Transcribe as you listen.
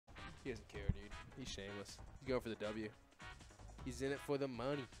He doesn't care, dude. He's shameless. He's going for the W. He's in it for the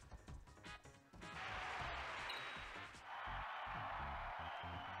money.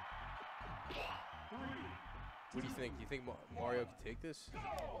 What do you think? Do you think Mario can take this?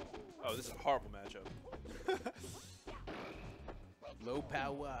 Oh, this is a horrible matchup. Low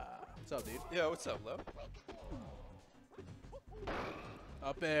power. What's up, dude? Yeah, what's up, Lo?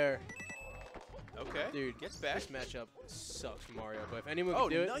 Up air. Okay. Dude, gets back. This matchup sucks for Mario, but if anyone can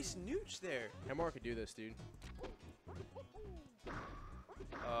do it. Oh, nice nooch there. Hammerheart could do this, dude.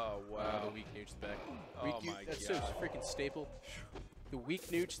 Oh, wow. The weak nooch back. Oh, my God. That's so freaking staple. The weak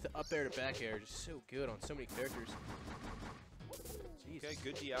nooch to up air to back air is just so good on so many characters. Jeez. Okay,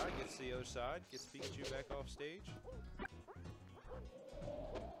 good DI. Gets to the other side. Gets Pikachu back off stage.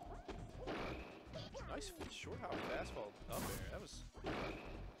 Nice short hop fastball up there. That was...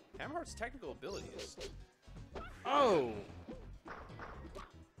 Hammerheart's technical ability is... Oh!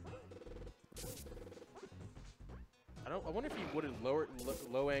 I wonder if he would have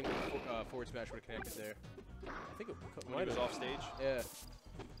low angle forward smash would have connected there. I think it when he was off stage. Yeah.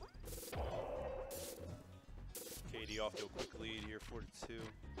 KD off to a quick lead here, 4-2.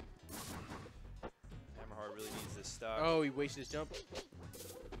 Hammerheart really needs this stock. Oh, he wasted his jump.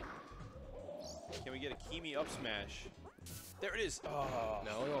 Can we get a Kimi up smash? There it is. Oh.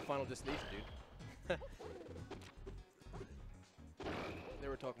 No, only on Final Destination, dude. They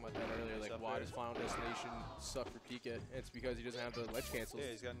were talking about that earlier, like why does Final Destination suck for Pika? And it's because he doesn't have the ledge cancels.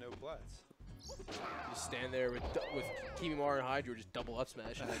 Yeah, he's got no plats. Just stand there with Kimi Mario and Hydra, just double up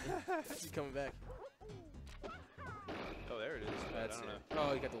smash, and like, he's coming back. Oh, there it is. That's I don't it. know.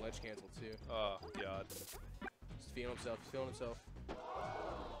 Oh, he got the ledge canceled too. Oh, God. He's feeling himself. He's feeling himself.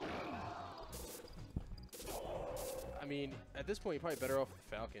 I mean, at this point, you're probably better off with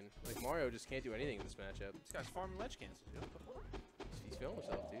the Falcon. Like, Mario just can't do anything in this matchup. This guy's farming ledge cancels. Yo. He's feeling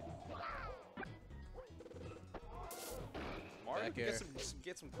himself, dude. Mario can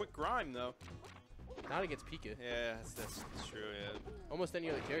get some quick grime, though. Not against Pika. Yeah, that's true, yeah. Almost any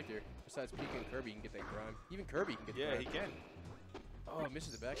other character besides Pika and Kirby can get that grime. Even Kirby can get the grime. Yeah, he can. Oh,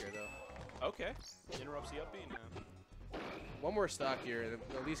 misses the back air, though. Okay. Interrupts the up B now. One more stock here, and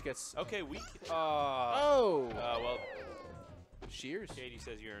at least gets... Okay, weak. Oh! Well... Shears? KD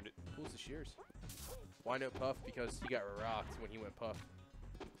says you earned it. Pulls the shears. Why no puff? Because he got rocked when he went puff.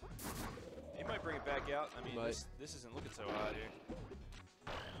 He might bring it back out. I mean, this isn't looking so hot here.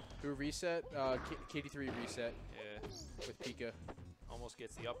 Who reset? KD3 reset. Yeah. With Pika. Almost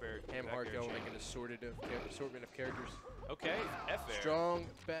gets the up air. Hammerheart going like an assortment of characters. Okay, F air. Strong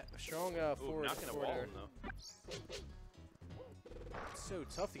forward. Not gonna forward wall air. him though. It's so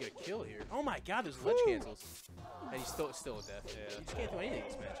tough to get a kill here. Oh my God, there's ledge cancels, and he's still a death. Yeah. You just can't do anything in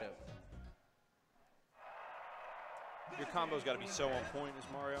this matchup. Your combo's got to be so on point as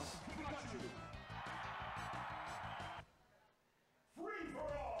Mario. Free for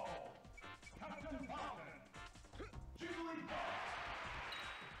all. Captain Falcon. Jigglypuff.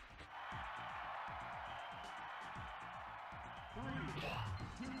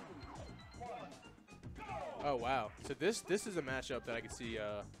 Oh wow! So this is a matchup that I could see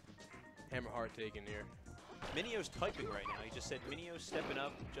Hammerheart taking here. Minio's typing right now. He just said Minio's stepping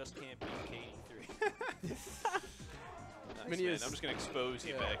up, just can't beat KD3. Nice, man. I'm just gonna expose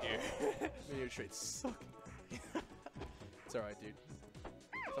you back here. Minio trades suck. It's all right, dude.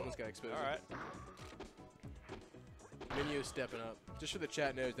 Someone's got to expose All right. Minio stepping up. Just so the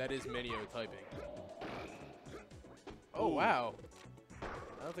chat knows, that is Minio typing. Oh wow!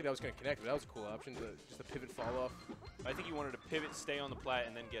 I don't think that was going to connect, but that was a cool option. Just a pivot fall off. I think he wanted to pivot, stay on the plat,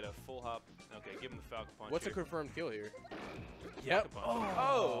 and then get a full hop. Okay, give him the Falcon punch. What's here. a confirmed kill here? Yep.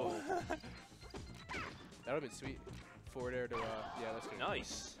 Oh! That would have been sweet. Forward air to, yeah, that's good.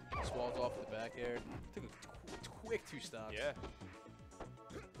 Nice. Swallows off with the back air. Took a quick 2 stops. Yeah.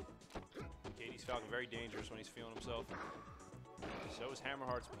 KD's Falcon very dangerous when he's feeling himself. So is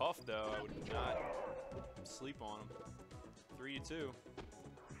Hammerheart's Puff, though. I would not sleep on him. 3-2.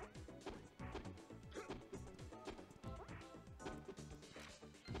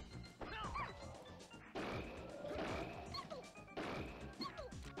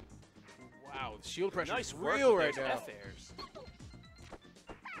 Wow, the shield pressure Nice is work real with right those now. F-airs.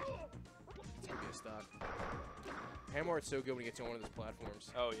 It's going to be a stock. Hammerheart's so good when he gets on one of those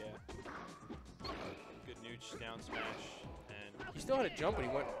platforms. Oh, yeah. Good nooch, down smash, and... He still had a jump, but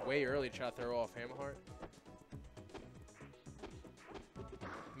he went way early to try to throw off Hammerheart.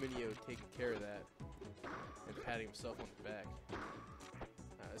 Minio taking care of that and patting himself on the back.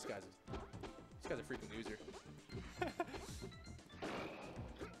 This guy's a freaking loser.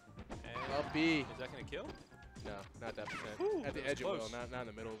 And Up B. is that going to kill? No, not that percent. Whew, At the that was edge it will, close. not in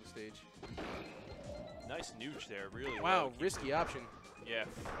the middle of the stage. Nice nooch there, really. Wow, low. risky option. Yeah.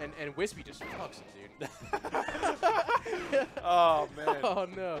 And Wispy just fucks him, dude. Oh, man. Oh,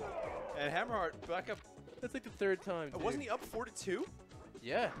 no. And Hammerheart back up. That's like the third time, dude. Wasn't he up 4-2?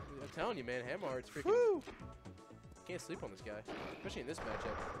 Yeah, I'm telling you, man. Hammerheart's freaking... Woo! Can't sleep on this guy, especially in this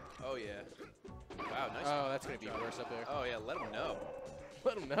matchup. Oh, yeah. Wow, nice. Oh, that's going to be worse up there. Oh, yeah, let him know.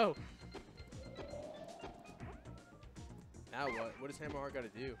 Let him know. Now what? What does Hammerheart got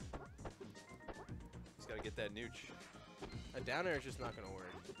to do? He's got to get that nooch. A down air is just not going to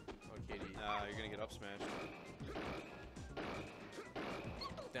work on KD. Nah, you're going to get up smashed.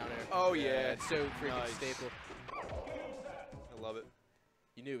 Down air. Oh, yeah. It's so freaking Nice. staple. I love it.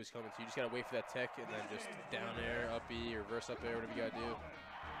 You knew it was coming, so you just got to wait for that tech and then just down air, up B, or reverse up air, whatever you got to do.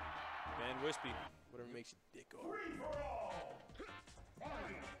 Man, Wispy. Whatever makes you dick hard.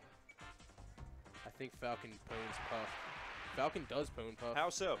 I think Falcon pwns Puff. Falcon does pwn Puff. How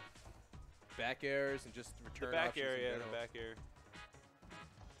so? Back airs and just The return back options air, in yeah, the general. back air.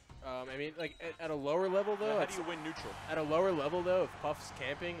 I mean, like, at a lower level, though, How do you win neutral? at a lower level, though, if Puff's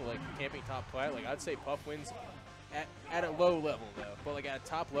camping, like camping top plat, like, I'd say Puff wins at a low level, though. But, like, at a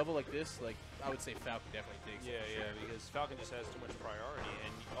top level like this, like, I would say Falcon definitely takes it. Yeah, for sure. yeah, because Falcon just has too much priority,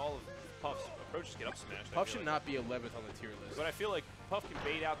 and all of Puff's approaches get up smashed. I Puff feel should like. not be 11th on the tier list. But I feel like Puff can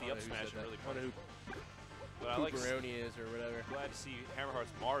bait out I the don't up know who smash said and that. really I don't know But I who like. Pepperoni is or whatever. Glad to see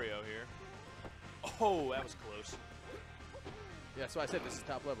Hammerheart's Mario here. Oh, that was close. Yeah, so I said this is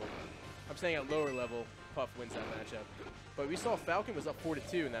top level. I'm saying at lower level, Puff wins that matchup. But we saw Falcon was up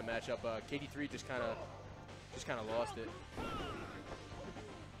 4-2 in that matchup. KD3 just kind of lost it.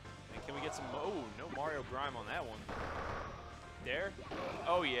 And can we get some? Oh, no Mario Grime on that one. There.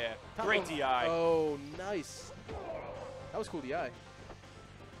 Oh yeah. Top Great level- DI. Oh, nice. That was cool DI.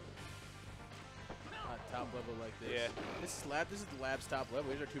 Top level like this. Yeah. This is the Lab's top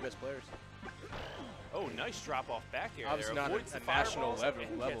level. These are two best players. Oh, nice drop off back air. Obviously there. not Avoids a the national fireballs level,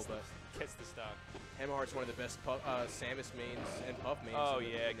 and gets but the, gets the stock. Hammerheart's one of the best Samus mains and Puff mains. Oh in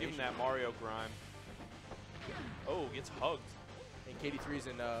the yeah, give him nation. that Mario Grime. Oh, gets hugged. And KD3's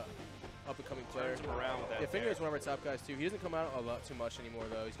an up-and-coming player. Turns him around with that. Yeah, Finger dash. is one of our top guys too. He doesn't come out a lot too much anymore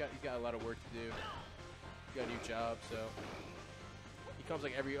though. He's got a lot of work to do. He's got a new job, so he comes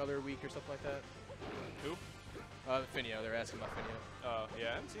like every other week or something like that. Who? Finio. They're asking about Finio. Oh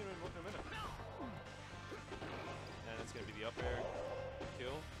yeah, I haven't seen him in a minute. And that's gonna be the up air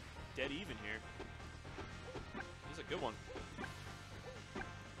kill. Dead even here. He's a good one.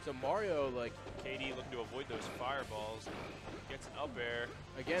 So Mario, like KD looking to avoid those fireballs. Gets an up air.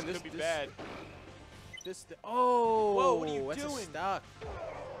 again, this could be bad. Oh, Whoa, what are you that's doing? A stock.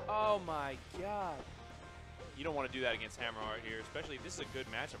 Oh my god. You don't want to do that against Hammerheart here, especially this is a good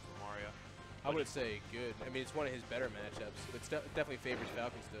matchup for Mario. I would say good. I mean, it's one of his better matchups. But it definitely favors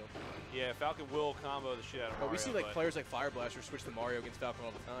Falcon still. Yeah, Falcon will combo the shit out of Mario. But we see like players like Fire Blaster switch to Mario against Falcon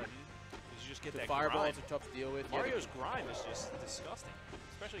all the time. You just get The that fireballs grime. are tough to deal with. Mario's grime is just disgusting,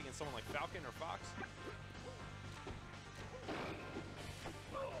 especially against someone like Falcon or Fox.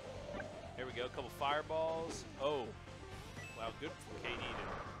 Here we go, a couple fireballs. Oh, wow, good for KD to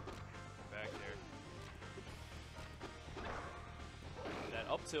back there. That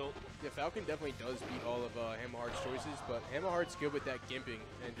up tilt. Yeah, Falcon definitely does beat all of Hammerheart's choices, but Hammerheart's good with that gimping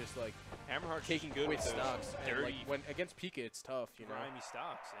and just like Hammerheart's taking good quick with those stocks. And dirty, like, when against Pika, it's tough, you know. grimy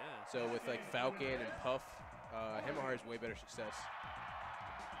stocks. Yeah. So with like Falcon and Puff, Hammerheart has way better success.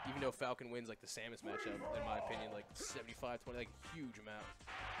 Even though Falcon wins like the Samus matchup, in my opinion, like 75-20, like a huge amount.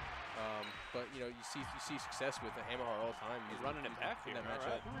 But you know, you see success with the Hammerheart all the time. He's running it back in here. that All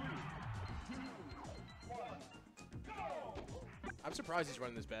matchup. right. I'm surprised he's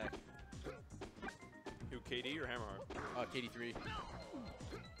running this back. Who, KD or Hammerheart? KD3.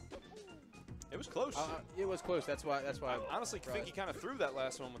 It was close. It was close. That's why. I honestly think he kind of threw that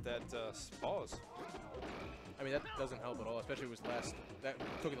last one with that pause. I mean, that doesn't help at all, especially with last. That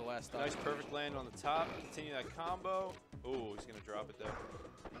took it the last stop. Nice perfect land on the top. Continue that combo. Oh, he's gonna drop it though.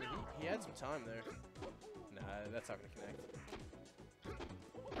 I mean, he had some time there. Nah, that's not gonna connect.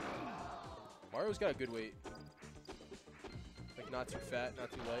 Mario's got a good weight. Like not too fat,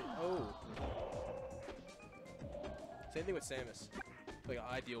 not too light. Oh. Same thing with Samus. Like an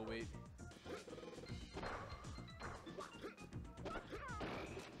ideal weight.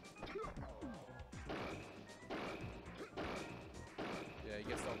 Yeah, he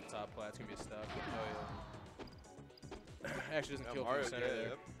gets on the top plat. It's gonna be a stop. Oh yeah. Actually doesn't kill from the center there.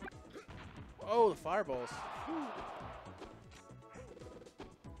 Yep. Oh, the fireballs.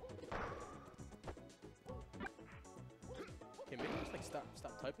 Can maybe just like stop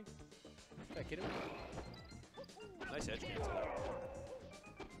typing? Can I kid him? Nice edge cancel.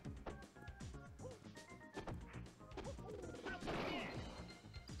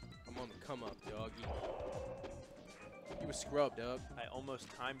 I'm on the come up, doggy. You was scrubbed, dog. I almost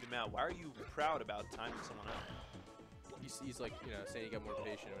timed him out. Why are you proud about timing someone out? He's like, you know, saying he got more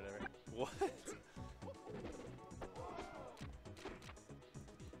patient or whatever. What?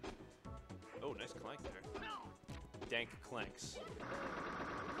 Oh, nice clank there. Dank clanks.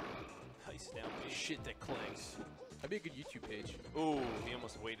 Nice down B. Shit that clanks. That'd be a good YouTube page. Ooh, he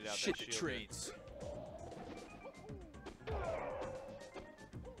almost waited out Shit that that shield. trades.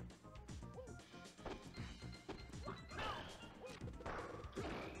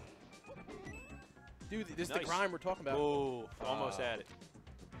 Dude, this is the Nice. grind we're talking about. Oh, almost had it.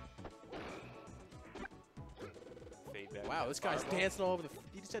 Fade back. Wow, this guy's Fireball. dancing all over the.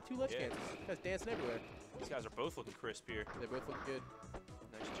 He just had 2 ledge Yeah. cancels. This guy's dancing everywhere. These guys are both looking crisp here. They both look good.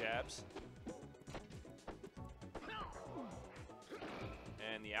 Nice jabs.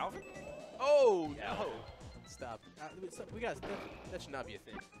 And the Alvin. Oh, Yeah. no. Stop. We got that should not be a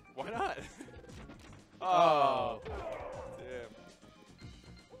thing. Why not? Oh. Damn.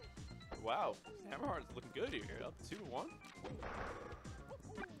 Wow. Hammerheart's looking good here. Up 2-1.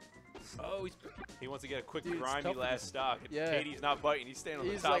 Oh, He wants to get a quick Dude, it's grimy tough to last do. stock. And Yeah. Katie's not biting. He's staying on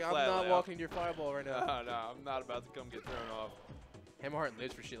the he's top like, I'm flat. not now. walking to your fireball right now. No, no, I'm not about to come get thrown off. Hammerheart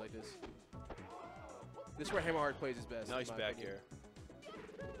lives for shit like this. This is where Hammerheart plays his best. in Nice my back opinion. air.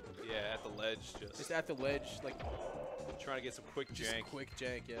 Yeah, at the ledge, Just at the ledge, like trying to get some quick just jank. quick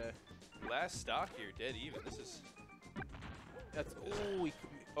jank. Yeah. Last stock here, dead even. This is. That's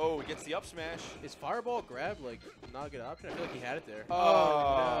Oh, he gets the up smash. is fireball grab like not a good option? I feel like he had it there.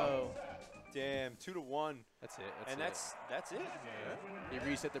 Oh. No. Damn, 2-1. That's it. And that's it. He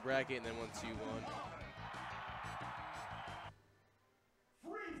reset the bracket and then 1-2-1.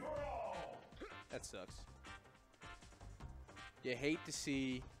 Free for all. That sucks. You hate to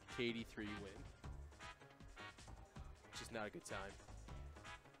see KD3 win. It's just not a good time.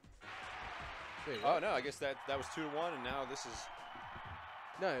 There you go. Oh no, I guess that was 2-1, and now this is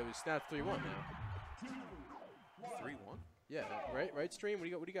No, it was not 3-1 now. 3-1. Yeah, right, stream. What do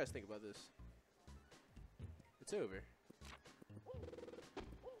you guys think about this? It's over.